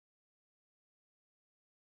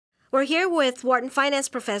We're here with Wharton Finance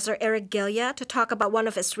Professor Eric Gillia to talk about one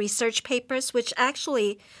of his research papers, which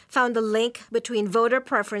actually found a link between voter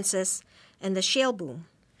preferences and the shale boom.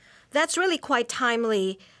 That's really quite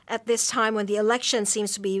timely at this time when the election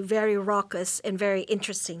seems to be very raucous and very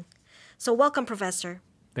interesting. So welcome, Professor.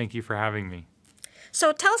 Thank you for having me.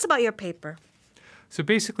 So tell us about your paper. So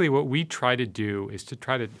basically what we try to do is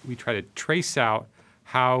we try to trace out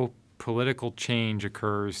how political change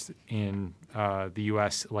occurs in the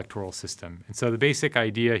U.S. electoral system. And so the basic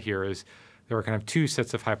idea here is there are kind of two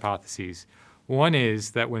sets of hypotheses. One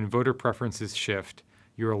is that when voter preferences shift,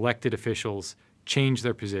 your elected officials change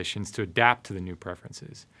their positions to adapt to the new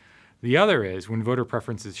preferences. The other is when voter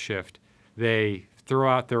preferences shift, they throw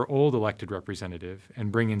out their old elected representative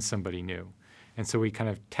and bring in somebody new. And so we kind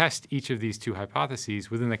of test each of these two hypotheses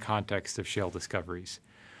within the context of shale discoveries.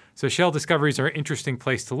 So shale discoveries are an interesting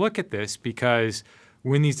place to look at this because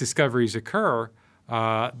when these discoveries occur,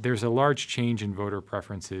 there's a large change in voter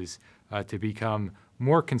preferences to become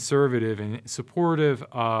more conservative and supportive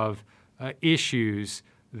of issues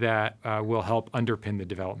that will help underpin the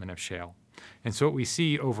development of shale. And so what we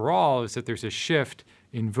see overall is that there's a shift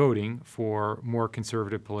in voting for more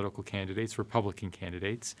conservative political candidates, Republican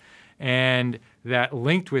candidates, and that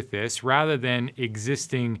linked with this, rather than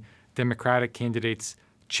existing Democratic candidates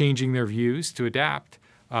changing their views to adapt,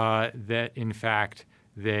 that in fact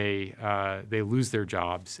they lose their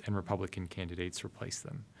jobs and Republican candidates replace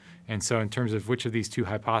them. And so in terms of which of these two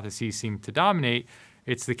hypotheses seem to dominate,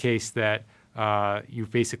 it's the case that you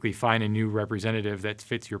basically find a new representative that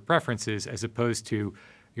fits your preferences as opposed to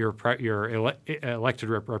your elected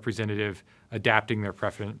representative adapting their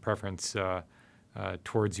preference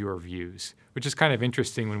towards your views, which is kind of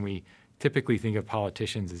interesting when we typically think of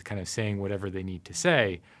politicians as kind of saying whatever they need to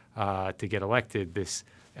say to get elected. This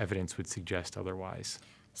evidence would suggest otherwise.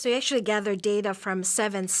 So you actually gathered data from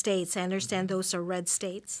 7 states. I understand those are red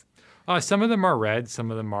states. Some of them are red.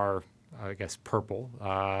 Some of them are, I guess, purple.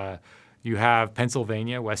 You have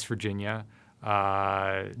Pennsylvania, West Virginia,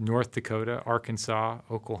 North Dakota, Arkansas,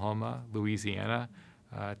 Oklahoma, Louisiana,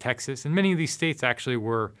 Texas. And many of these states actually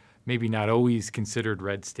were maybe not always considered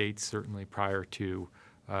red states, certainly prior to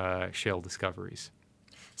shale discoveries.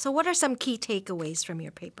 So what are some key takeaways from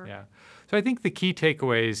your paper? Yeah. So I think the key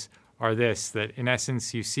takeaways are this, that in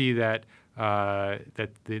essence you see that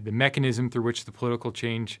the mechanism through which the political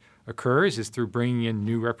change occurs is through bringing in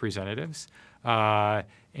new representatives,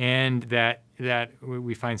 and that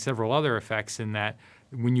we find several other effects in that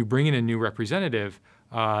when you bring in a new representative,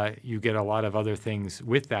 you get a lot of other things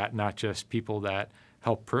with that, not just people that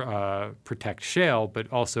help protect shale,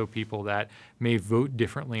 but also people that may vote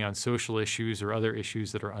differently on social issues or other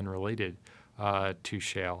issues that are unrelated to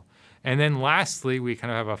shale. And then lastly, we kind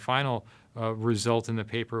of have a final result in the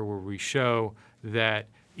paper where we show that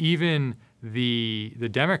even the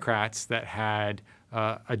Democrats that had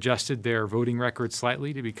adjusted their voting record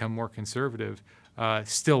slightly to become more conservative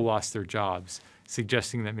still lost their jobs,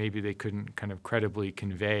 suggesting that maybe they couldn't kind of credibly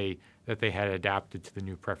convey that they had adapted to the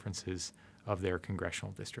new preferences of their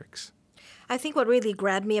congressional districts. I think what really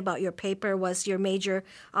grabbed me about your paper was your major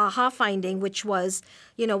aha finding, which was,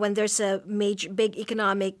 when there's a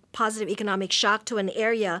positive economic shock to an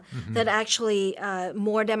area, that actually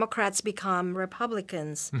more Democrats become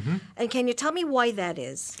Republicans. And can you tell me why that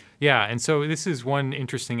is? Yeah, and so this is one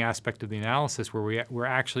interesting aspect of the analysis where we're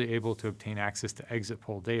actually able to obtain access to exit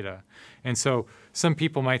poll data. And so some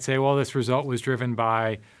people might say, well, this result was driven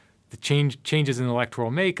by the changes in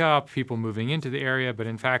electoral makeup, people moving into the area, but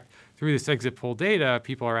in fact, through this exit poll data,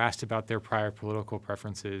 people are asked about their prior political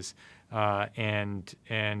preferences, and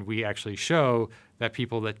we actually show that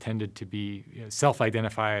people that tended to be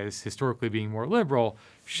self-identify as historically being more liberal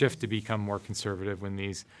shift to become more conservative when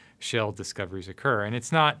these shale discoveries occur. And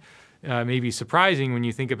it's not maybe surprising when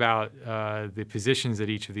you think about the positions that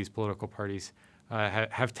each of these political parties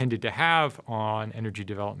have tended to have on energy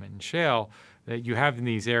development and shale, that you have in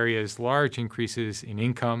these areas large increases in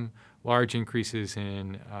income, large increases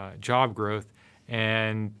in job growth,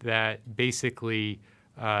 and that basically,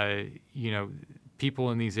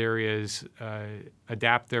 people in these areas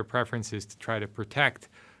adapt their preferences to try to protect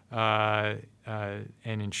and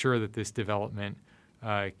ensure that this development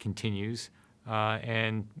continues.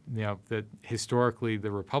 And that historically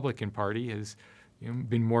the Republican Party has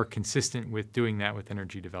been more consistent with doing that with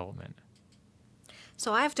energy development.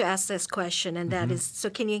 So I have to ask this question, and that is, so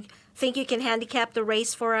can you think you can handicap the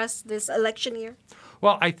race for us this election year?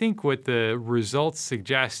 Well, I think what the results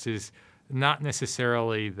suggest is not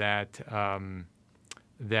necessarily that,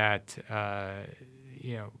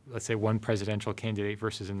 let's say one presidential candidate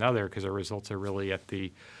versus another, because our results are really at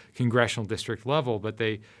the congressional district level, but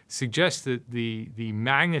they suggest that the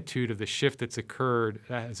magnitude of the shift that's occurred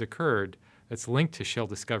that's linked to shale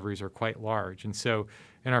discoveries are quite large. And so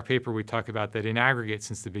in our paper, we talk about that in aggregate,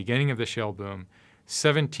 since the beginning of the shale boom,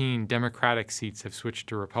 17 Democratic seats have switched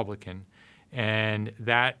to Republican. And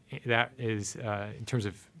that is, in terms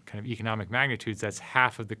of kind of economic magnitudes, that's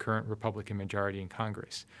half of the current Republican majority in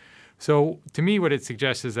Congress. So to me, what it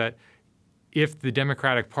suggests is that if the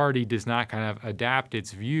Democratic Party does not kind of adapt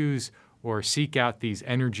its views or seek out these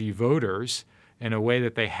energy voters in a way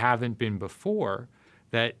that they haven't been before,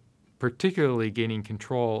 that particularly gaining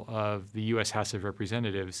control of the U.S. House of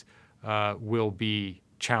Representatives will be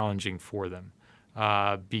challenging for them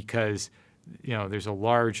because there's a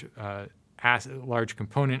large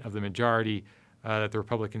component of the majority that the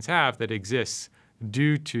Republicans have that exists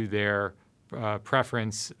due to their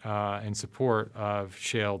preference and support of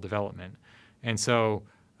shale development. And so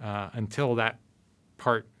until that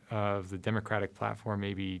part of the Democratic platform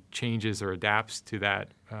maybe changes or adapts to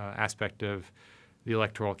that aspect of the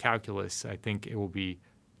electoral calculus, I think it will be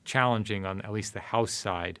challenging on at least the House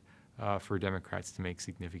side for Democrats to make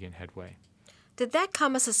significant headway. Did that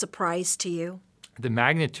come as a surprise to you? The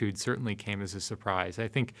magnitude certainly came as a surprise. I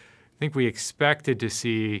think we expected to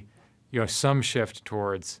see some shift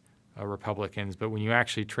towards Republicans, but when you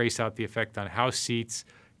actually trace out the effect on House seats,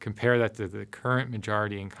 compare that to the current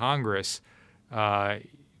majority in Congress,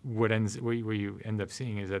 what you end up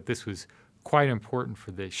seeing is that this was quite important for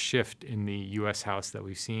the shift in the U.S. House that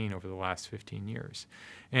we've seen over the last 15 years.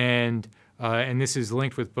 And this is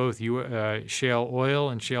linked with both shale oil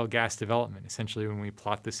and shale gas development. Essentially, when we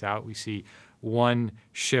plot this out, we see one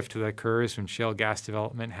shift that occurs when shale gas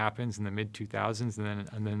development happens in the mid-2000s,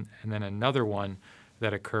 and then another one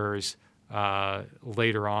that occurs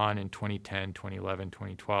later on in 2010, 2011,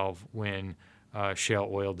 2012, when shale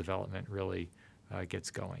oil development really gets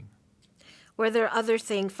going. Were there other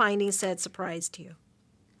findings that surprised you?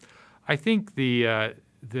 I think the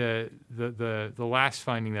last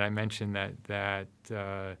finding that I mentioned,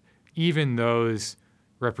 that even those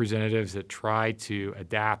representatives that try to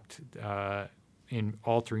adapt in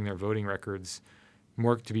altering their voting records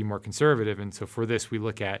to be more conservative, and so for this we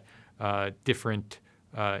look at different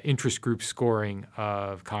interest group scoring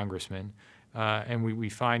of congressmen, and we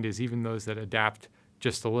find is even those that adapt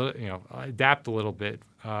just a little bit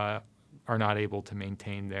are not able to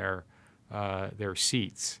maintain their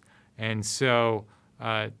seats. And so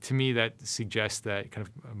to me that suggests that kind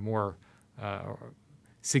of more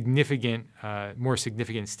significant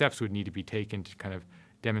steps would need to be taken to kind of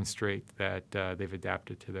demonstrate that they've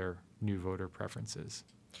adapted to their new voter preferences.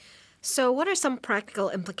 So what are some practical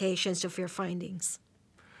implications of your findings?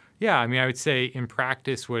 Yeah, I mean, I would say in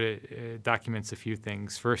practice what it documents a few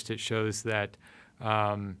things. First, it shows that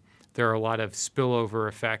there are a lot of spillover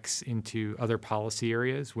effects into other policy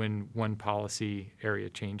areas when one policy area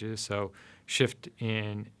changes. So shift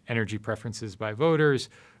in energy preferences by voters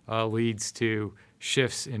leads to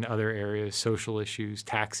shifts in other areas, social issues,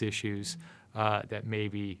 tax issues that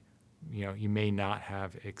maybe you may not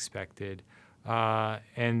have expected.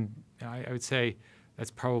 And I would say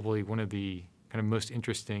that's probably one of the kind of most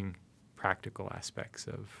interesting practical aspects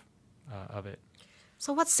of it.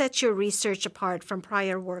 So what sets your research apart from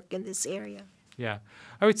prior work in this area? Yeah,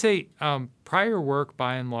 I would say prior work,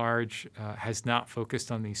 by and large, has not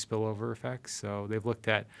focused on these spillover effects. So they've looked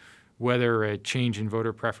at whether a change in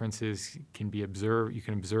voter preferences can be observed. You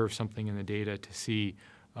can observe something in the data to see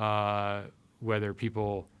whether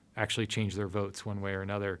people actually change their votes one way or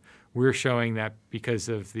another. We're showing that because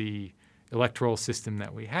of the electoral system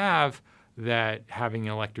that we have, that having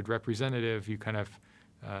an elected representative, you kind of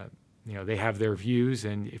they have their views,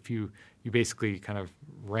 and if you basically kind of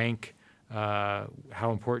rank how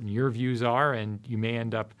important your views are, and you may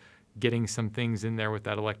end up getting some things in there with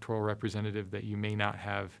that electoral representative that you may not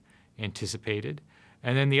have anticipated.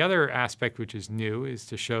 And then the other aspect, which is new, is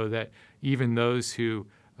to show that even those who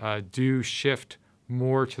do shift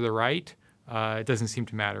more to the right, it doesn't seem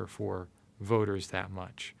to matter for voters that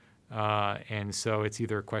much. And so it's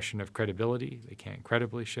either a question of credibility, they can't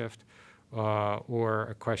credibly shift, or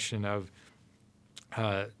a question of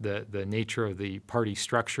the nature of the party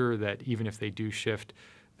structure, that even if they do shift,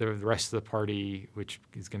 the rest of the party, which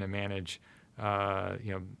is going to manage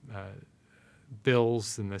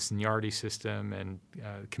bills in the seniority system and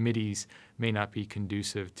committees, may not be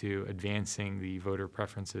conducive to advancing the voter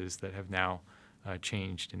preferences that have now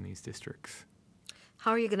changed in these districts.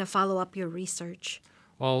 How are you going to follow up your research?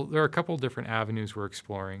 Well, there are a couple of different avenues we're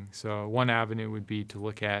exploring. So one avenue would be to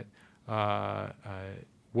look at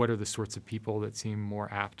what are the sorts of people that seem more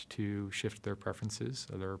apt to shift their preferences.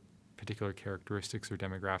 Are there particular characteristics or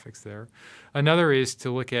demographics there. Another is to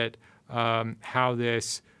look at how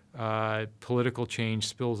this political change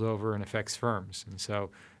spills over and affects firms. And so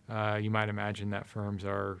you might imagine that firms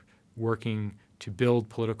are working to build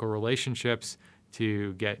political relationships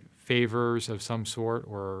to get favors of some sort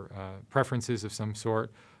or preferences of some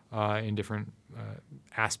sort in different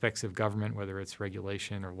aspects of government, whether it's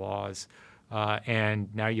regulation or laws. And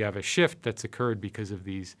now you have a shift that's occurred because of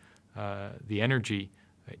these the energy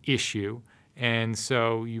issue. And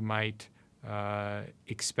so you might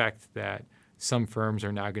expect that some firms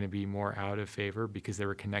are now going to be more out of favor because they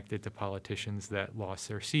were connected to politicians that lost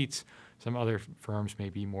their seats. Some other firms may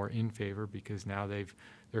be more in favor because now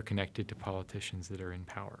they're connected to politicians that are in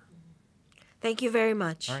power. Thank you very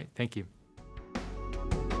much. All right, thank you.